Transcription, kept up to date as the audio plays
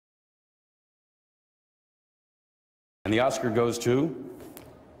And the Oscar goes to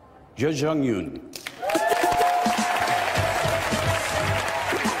Young.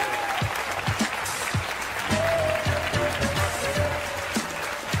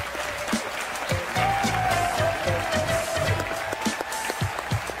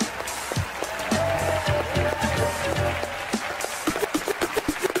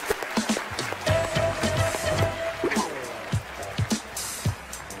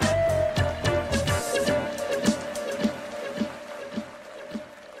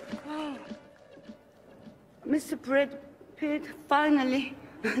 Mr. Brad finally,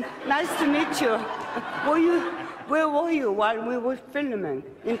 nice to meet you. Where were you while we were filming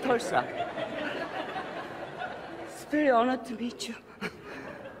in Tulsa? It's very honored to meet you.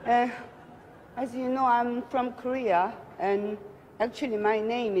 As you know, I'm from Korea, and actually my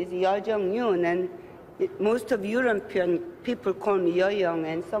name is Young, and most of European people call me Young,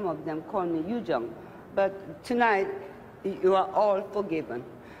 and some of them call me Yujong. But tonight, you are all forgiven.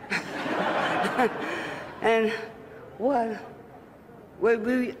 And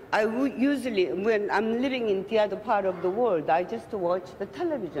I would usually, when I'm living in the other part of the world, I just watch the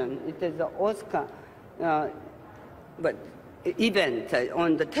television. It is an Oscar event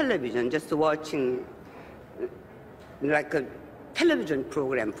on the television, just watching like a television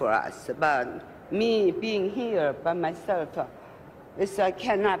program for us. But me being here by myself, I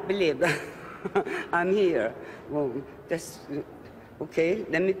cannot believe I'm here. Well, that's, okay,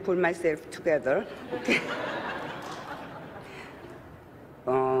 let me pull myself together. Okay.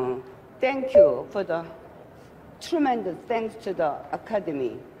 Thank you for the tremendous thanks to the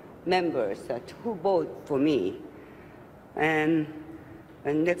Academy members who vote for me. And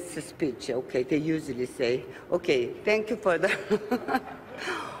next speech, okay, they usually say, okay, thank you for the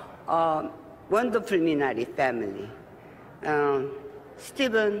wonderful Minari family.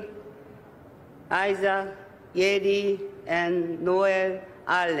 Stephen, Isaac, Yeri, and Noel,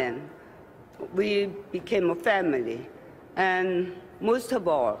 Allen. We became a family. And most of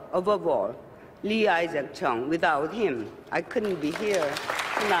all, above all, Lee Isaac Chung. Without him, I couldn't be here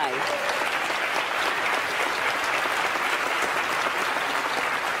tonight.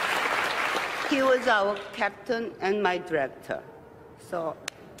 He was our captain and my director. So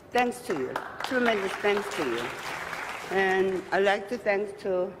thanks to you, tremendous thanks to you. And I'd like to thank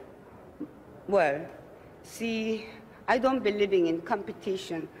to, well, see, I don't believe in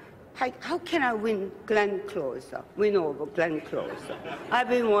competition. How can I win Glenn Close, win over Glenn Close? I've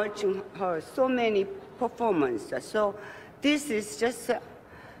been watching her so many performances. So this is just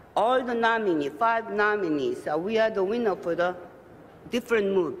all the nominees, 5 nominees. We are the winner for the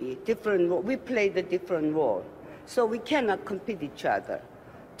different movie, different role. We play the different role. So we cannot compete each other.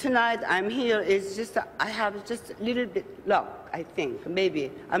 Tonight I'm here is just, I have just a little bit luck, I think.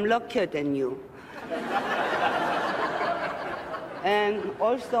 Maybe I'm luckier than you. And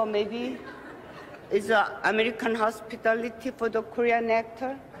also maybe it's American hospitality for the Korean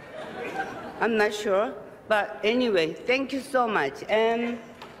actor. I'm not sure. But anyway, thank you so much. And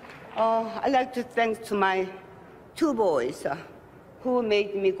I'd like to thank to my 2 boys who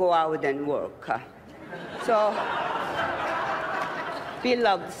made me go out and work. So,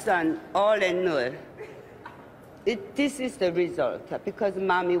 beloved son, all and Noel, this is the result because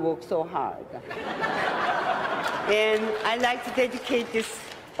mommy worked so hard. And I'd like to dedicate this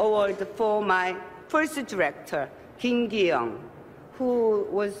award for my first director, Kim Gi-young, who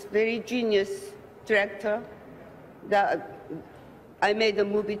was very genius director. I made a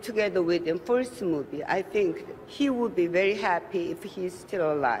movie together with him, first movie. I think he would be very happy if he's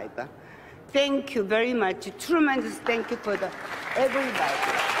still alive. Thank you very much. Tremendous thank you for everybody.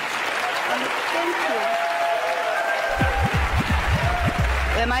 Thank you.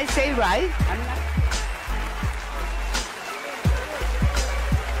 Am I saying right? I'm not.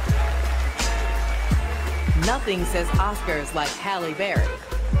 Nothing says Oscars like Halle Berry,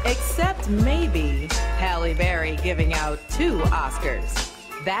 except maybe Halle Berry giving out 2 Oscars.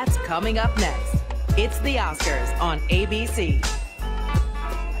 That's coming up next. It's the Oscars on ABC.